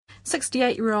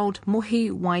68-year-old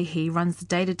Mohi Waihi runs the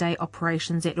day-to-day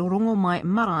operations at Orongomai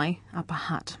Marae, Upper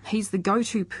Hutt. He's the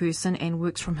go-to person and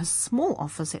works from his small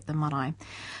office at the marae.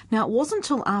 Now, it wasn't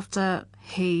until after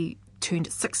he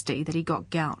turned 60 that he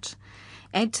got gout.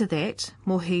 Add to that,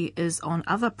 Mohi is on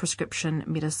other prescription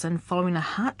medicine following a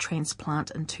heart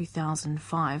transplant in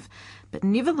 2005. But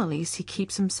nevertheless, he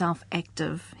keeps himself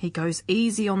active. He goes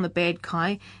easy on the bad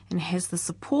kai and has the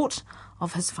support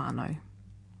of his whānau.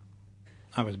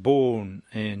 I was born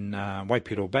in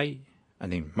Waipiro Bay. I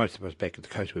think most of us back at the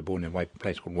coast were born in a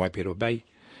place called Waipiro Bay.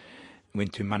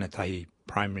 Went to Manatahi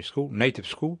Primary School, native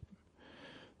school.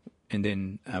 And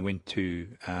then I went to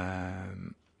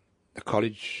the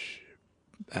college,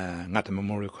 Ngata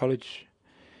Memorial College.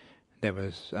 That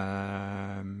was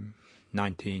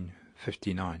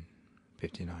 1959,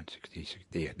 60,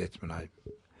 yeah, that's when I...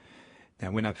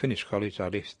 Now, when I finished college, I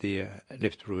left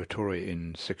Ruatori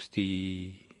in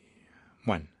 61.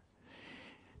 I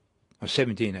was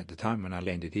 17 at the time when I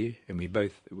landed here, and we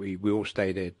all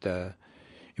stayed at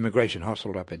Immigration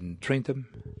Hostel up in Trentham.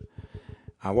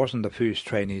 I wasn't the first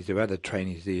trainees, there were other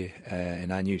trainees there,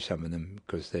 and I knew some of them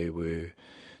because they were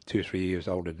 2 or 3 years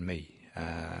older than me,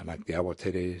 like the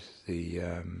Awateres, the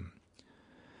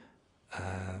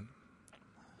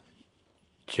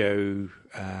Joe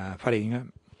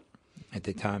Wharinga at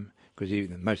the time, because a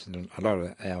lot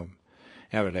of our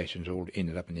relations all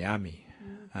ended up in the army.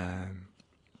 A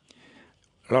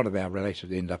lot of our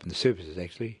relations ended up in the services,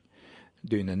 actually,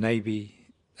 doing the Navy,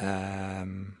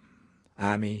 Army,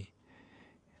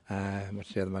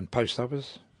 what's the other one, Post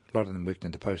Office. A lot of them worked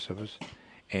in the Post Office,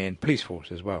 and Police Force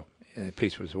as well.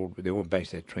 Police Force, they're all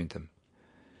based at Trentham.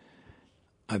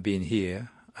 I've been here,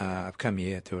 I've come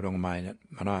here to Orongomai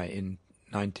Marae in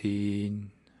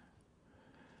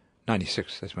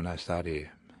 1996, that's when I started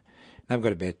here. And I've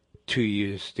got about 2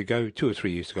 years to go, 2 or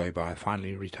 3 years to go by I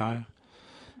finally retire.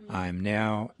 I'm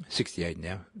now 68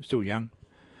 now, still young.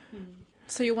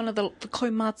 So you're one of the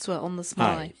kaumātua on this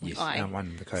marae? Yes, I'm one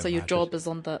of the kaumātua. So your job is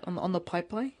on the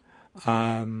paipai?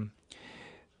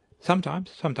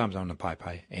 Sometimes on the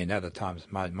paipai, and other times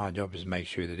my job is to make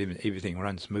sure that everything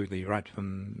runs smoothly right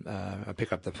from I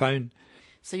pick up the phone.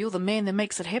 So you're the man that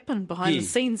makes it happen behind the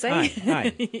scenes, eh?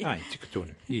 Aye,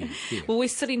 tikatona. Yeah. Well, we're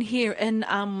sitting here in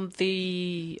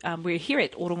we're here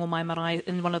at Orongomai Marae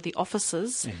in one of the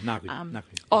offices. Yeah,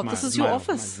 Naku. This is your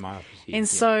office? My office, yeah. And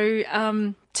so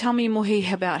tell me,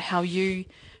 Mohi, about how you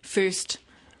first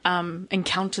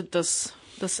encountered this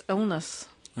illness.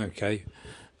 Okay.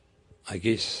 I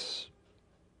guess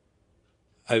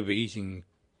overeating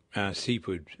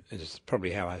seafood is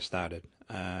probably how I started.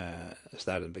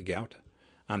 Started with gout.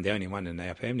 I'm the only one in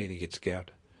our family that gets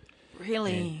gout.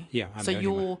 Really? Yeah. So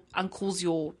your uncles,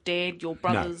 your dad, your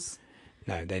brothers?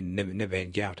 No, they never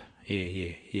had gout.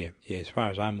 Yeah. As far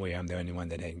as I'm aware, I'm the only one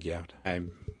that had gout. I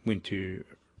went to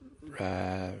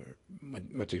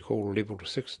what's it called, level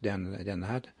 6 down the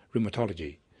Hutt,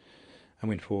 rheumatology. I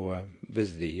went for a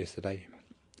visit there yesterday,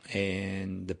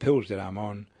 and the pills that I'm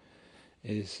on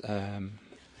is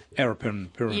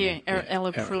allopurinol. Yeah,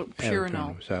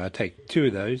 allopurinol. So I take 2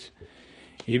 of those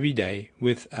every day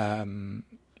with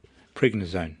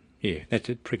prednisone. Yeah, that's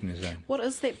it, prednisone. What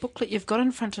is that booklet you've got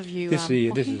in front of you? This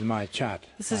is my chart.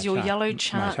 This is your yellow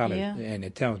chart, yeah. And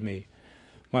it tells me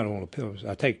what all the pills.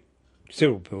 I take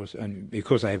several pills, and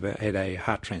because I had a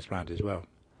heart transplant as well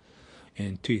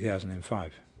in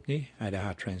 2005. Yeah, I had a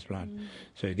heart transplant.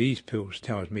 So these pills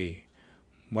tells me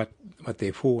what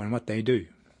they're for and what they do.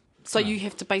 So you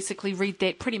have to basically read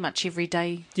that pretty much every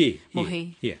day,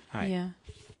 Mohi? Yeah.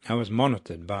 I was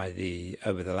monitored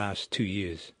over the last 2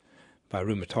 years by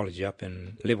rheumatology up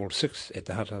in level 6 at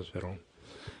the Hutt Hospital.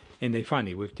 And they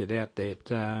finally worked it out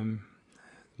that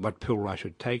what pill I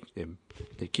should take.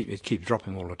 It keeps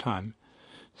dropping all the time.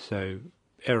 So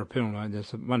allopurinol,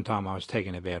 there's one time I was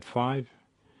taking about 5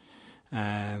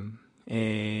 and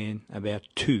about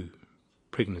 2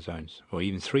 prednisones, or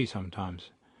even 3 sometimes.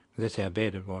 That's how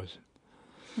bad it was.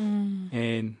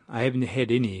 And I haven't had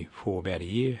any for about a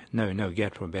year. No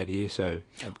gout for about a year. So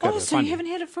so you haven't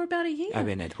had it for about a year? I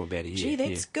haven't had it for about a year. Gee,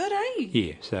 that's good, eh?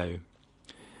 Yeah, so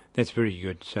that's very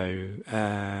good. So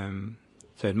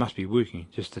so it must be working,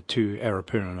 just the 2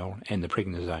 allopurinol and the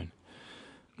prednisone.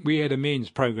 We had a men's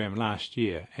program last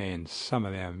year, and some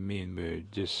of our men were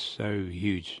just so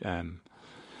huge. And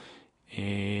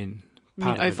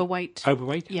overweight?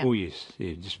 Overweight? Yeah. Oh, yes.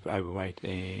 Yeah, just overweight.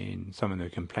 And some of them were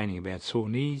complaining about sore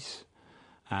knees,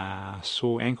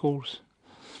 sore ankles.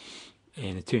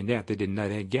 And it turned out they didn't know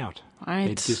they had gout. Right.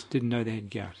 They just didn't know they had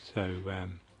gout. So,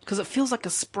 because it feels like a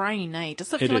sprain, eh?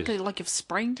 Does it feel like you've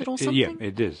sprained it or something? Yeah,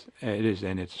 it is. It is,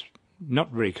 and it's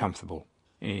not very comfortable.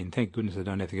 And thank goodness I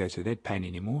don't have to go through that pain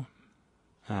anymore.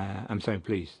 I'm so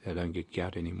pleased I don't get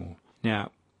gout anymore.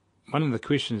 Now, one of the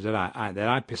questions that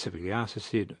I specifically asked, I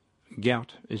said,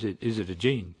 gout, is it a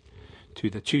gene? To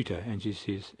the tutor, and she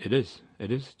says, it is a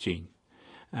gene.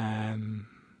 I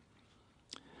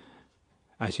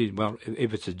said, well,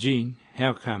 if it's a gene,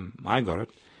 how come I got it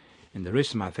and the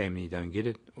rest of my family don't get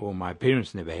it, or my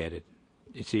parents never had it?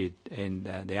 He said, and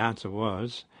the answer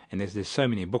was, and there's so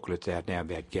many booklets out now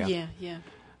about gout. Yeah.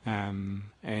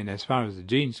 And as far as the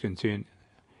gene's concerned,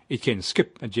 it can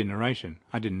skip a generation.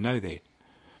 I didn't know that.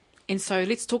 And so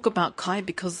let's talk about kai,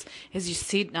 because as you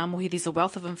said, Mohi, there's a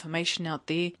wealth of information out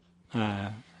there.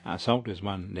 Salt is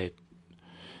one that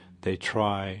they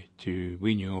try to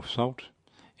wean you off salt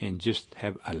and just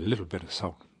have a little bit of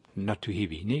salt, not too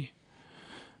heavy, ne?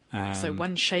 So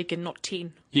 1 shake and not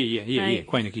 10. Yeah. Hey.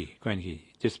 Koinaki.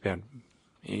 Just about,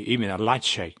 even a light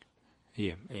shake.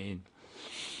 Yeah, and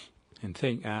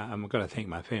I've got to thank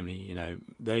my family. You know,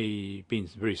 they've been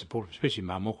very supportive, especially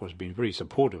my moko has been very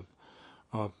supportive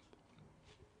of.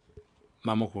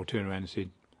 My moko will turn around and said,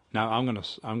 "No, I'm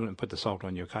gonna put the salt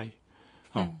on your kai."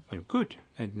 Oh, well, good.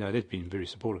 And no, they've been very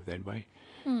supportive that way.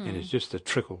 And it's just a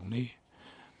trickle, ne?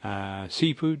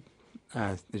 Seafood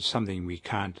is something we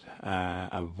can't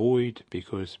avoid,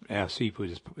 because our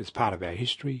seafood is part of our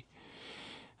history,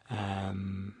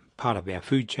 part of our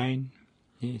food chain.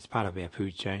 Yeah, it's part of our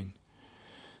food chain.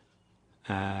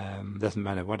 Doesn't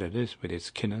matter what it is, whether it's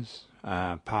kinners,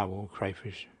 pawa,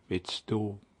 crayfish, it's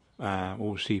still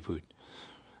all seafood.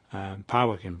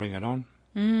 Pawa can bring it on,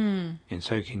 and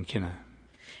so can kinner.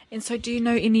 And so do you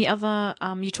know any other,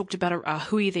 you talked about a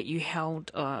hui that you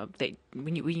held, that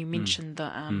when you mentioned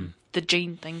the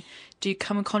gene thing, do you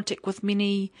come in contact with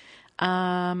many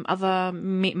other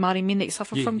Māori men that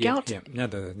suffer from gout? Yeah. No,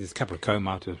 there's a couple of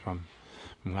kaumātua from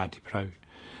Ngāti Pro.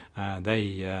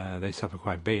 They suffer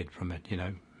quite bad from it, you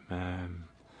know.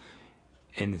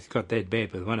 And it's got that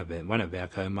bad with one of our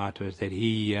kaumātuas that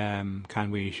he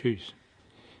can't wear his shoes.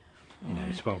 You know,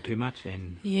 it's swelled too much,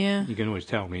 and you can always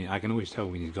tell I can always tell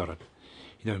when he's got it.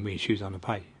 He don't wear his shoes on the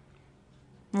pay.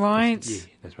 Right.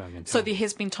 That's what I can tell. So there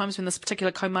has been times when this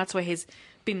particular kaumātua has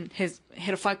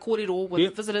had a whai kōrero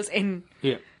with visitors and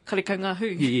kareko ngā hu.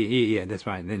 Yeah, that's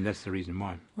right. And then that's the reason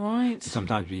why. Right.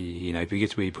 Sometimes he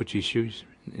forgets where he puts his shoes,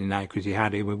 because he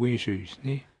hardly ever wears shoes.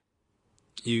 Yeah.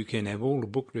 You can have all the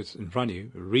booklets in front of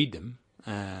you, read them,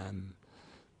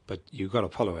 but you've got to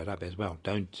follow it up as well.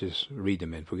 Don't just read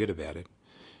them and forget about it.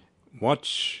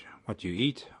 Watch what you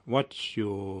eat. Watch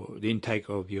the intake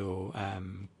of your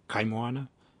kaimoana.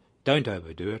 Don't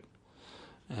overdo it.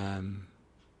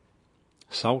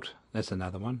 Salt, that's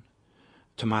another one.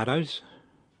 Tomatoes,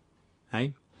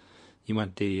 hey? You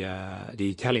want the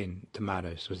Italian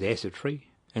tomatoes with acid-free,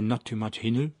 and not too much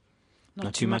hinu.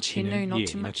 Not too much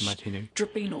hinu.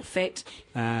 Dripping or fat.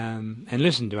 And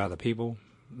listen to other people.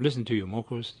 Listen to your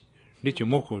mokos. Let your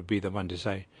moko be the one to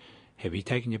say, "Have you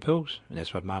taken your pills?" And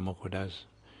that's what my moko does.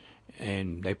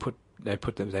 And they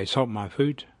salt my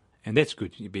food, and that's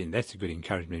good. That's a good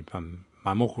encouragement from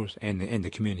my mokos and the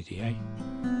community, eh?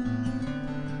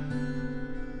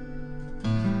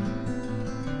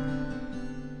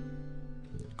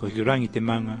 Ko hirangi te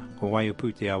manga, ko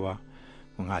waiupu te awa,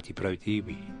 ko Ngāti Pro te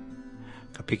iwi.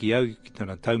 Ka piki au ki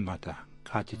tōna taumata,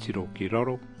 ka te tiro ki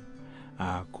roro,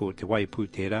 ko te waiupu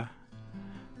te rā,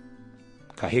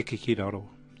 ka heke ki roro,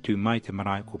 tū mai te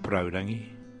marae ko Praurangi,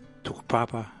 tuku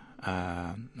pāpa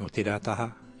no te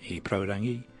rātaha i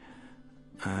Praurangi,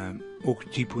 oku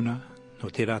tipuna no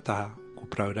te rātaha ko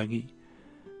Praurangi,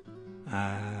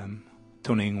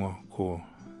 tōna ingoa ko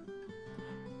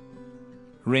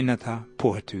Renata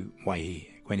Pohatu Waihi,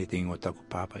 koe ne te ingoa taku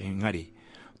pāpa, engari,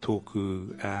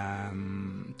 tōku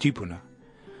tipuna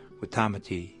ko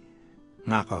Tāmati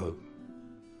Ngākahu,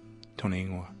 tōna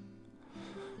ingoa.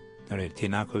 Nā re,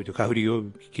 tēnā koutou ka huri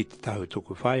o ki te tahu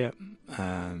tōku whaia,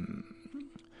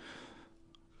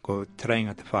 ko te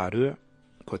reinga te whārua,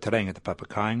 ko te reinga te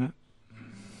papakainga.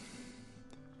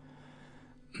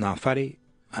 Nā whare,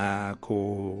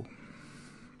 ko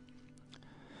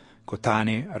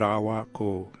tāne rāwa,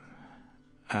 ko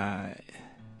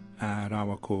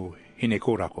hine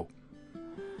kōrako.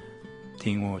 Te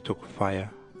ingoa tōku whaia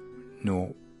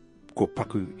no ko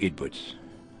Paku Edwards.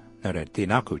 Nā re,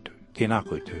 tēnā koutou, kia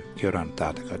ora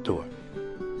tāta katoa.